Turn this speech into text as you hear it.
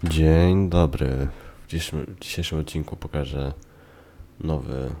Dzień dobry. W dzisiejszym odcinku pokażę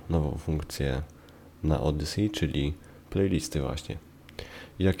nową funkcję na Odysee, czyli playlisty właśnie.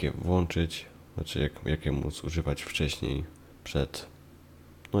 Jak je włączyć, znaczy jak je móc używać wcześniej,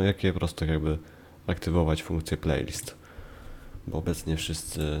 jak je po prostu jakby aktywować funkcję playlist. Bo obecnie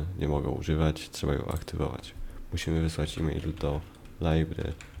wszyscy nie mogą używać, trzeba ją aktywować. Musimy wysłać e-mail do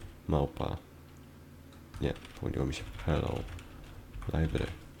library pomyliło mi się, hello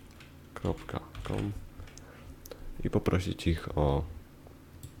library.com i poprosić ich o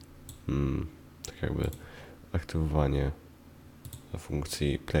tak jakby aktywowanie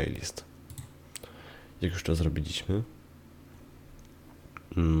funkcji playlist. Jak już to zrobiliśmy,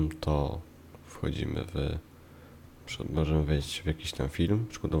 to wchodzimy możemy wejść w jakiś tam film,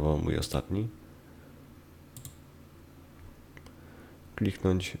 przykładowo mój ostatni,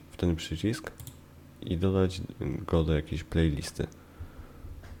 kliknąć w ten przycisk i dodać go do jakiejś playlisty.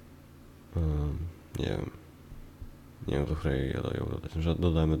 Nie wiem, do której ją dodać, że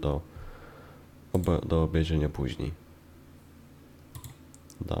dodamy do obejrzenia później.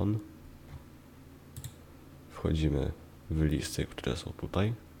 Done. Wchodzimy w listy, które są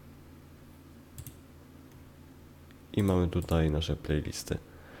tutaj. I mamy tutaj nasze playlisty.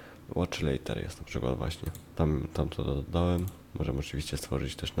 Watch Later jest na przykład właśnie. Tam to dodałem. Możemy oczywiście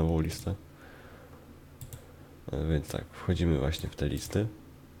stworzyć też nową listę. Więc tak, wchodzimy właśnie w te listy.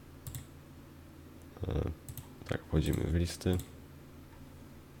 Tak, wchodzimy w listy.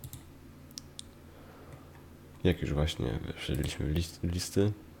 Jak już właśnie wszedliśmy w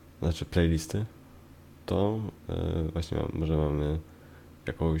listy, znaczy playlisty, to właśnie może mamy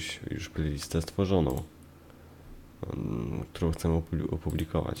jakąś już playlistę stworzoną, którą chcemy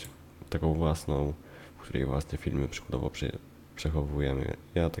opublikować. Taką własną, w której własne filmy przykładowo przechowujemy.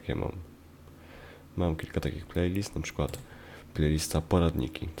 Ja takie mam. Mam kilka takich playlist, na przykład playlista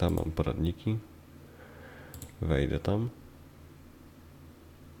poradniki. Tam mam poradniki. Wejdę tam.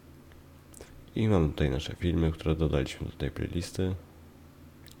 I mamy tutaj nasze filmy, które dodaliśmy do tej playlisty.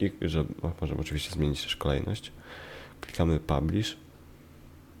 I możemy oczywiście zmienić też kolejność. Klikamy Publish.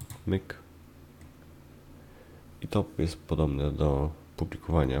 Myk. I to jest podobne do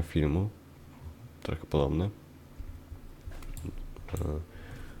publikowania filmu. Trochę podobne.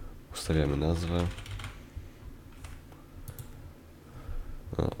 Ustawiamy nazwę.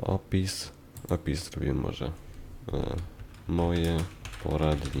 Opis zrobimy może moje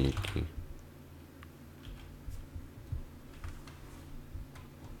poradniki.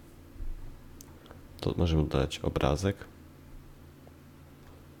 To możemy dodać obrazek.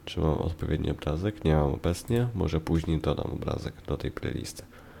 Czy mam odpowiedni obrazek? Nie mam obecnie. Może później dodam obrazek do tej playlisty.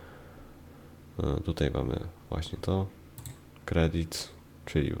 Tutaj mamy właśnie to. Credits,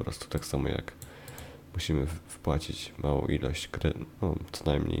 czyli po prostu tak samo jak musimy wpłacić małą ilość, co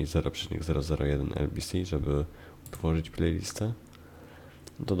najmniej 0,001 LBC, żeby utworzyć playlistę.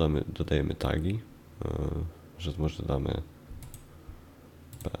 Dodajemy tagi, że może damy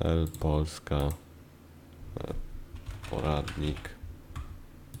PL, Polska, poradnik.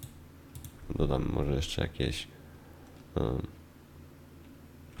 Dodamy może jeszcze jakieś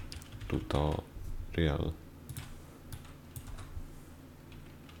tutorial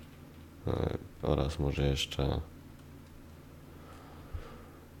oraz może jeszcze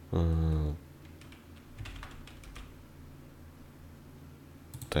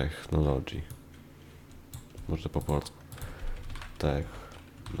technology, może po polsku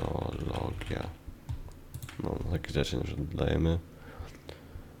technologia, takie rzeczy, że dodajemy.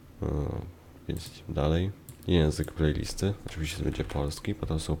 Więc idziemy dalej. Język playlisty, oczywiście będzie polski,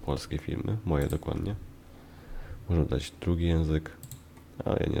 potem są polskie filmy, moje dokładnie. Możemy dać drugi język,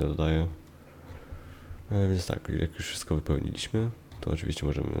 ale ja nie dodaję. Więc tak, jak już wszystko wypełniliśmy, to oczywiście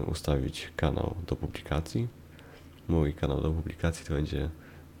możemy ustawić kanał do publikacji. Mój kanał do publikacji to będzie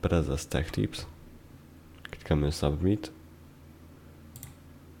Prezes Tech Tips. Klikamy Submit.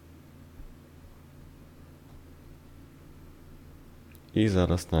 I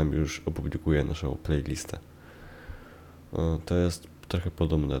zaraz nam już opublikuje naszą playlistę. To jest trochę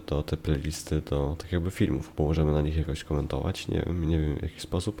podobne do te playlisty, do tak jakby filmów, bo możemy na nich jakoś komentować. Nie wiem w jaki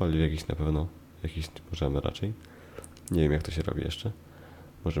sposób, ale w jakiś na pewno, jakiś możemy raczej. Nie wiem jak to się robi jeszcze.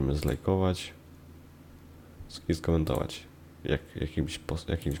 Możemy zlajkować i skomentować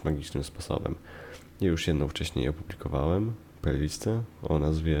jakimś magicznym sposobem. Ja już jedną wcześniej opublikowałem playlistę o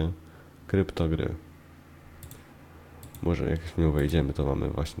nazwie Kryptogry. Może jak w nią wejdziemy, to mamy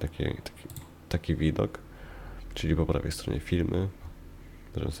właśnie taki widok, czyli po prawej stronie filmy.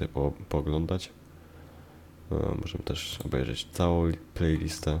 Możemy sobie pooglądać. Możemy też obejrzeć całą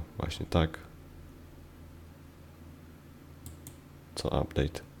playlistę, właśnie tak. Co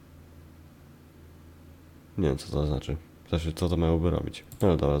update. Nie wiem, co to znaczy. Znaczy, co to miałoby robić. No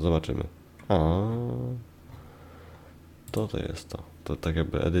ale dobra, zobaczymy. A, to jest to. To tak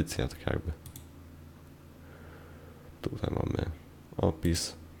jakby edycja, tak jakby. Tutaj mamy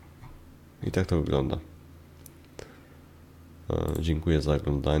opis. I tak to wygląda. Dziękuję za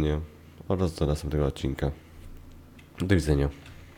oglądanie oraz do następnego odcinka. Do widzenia.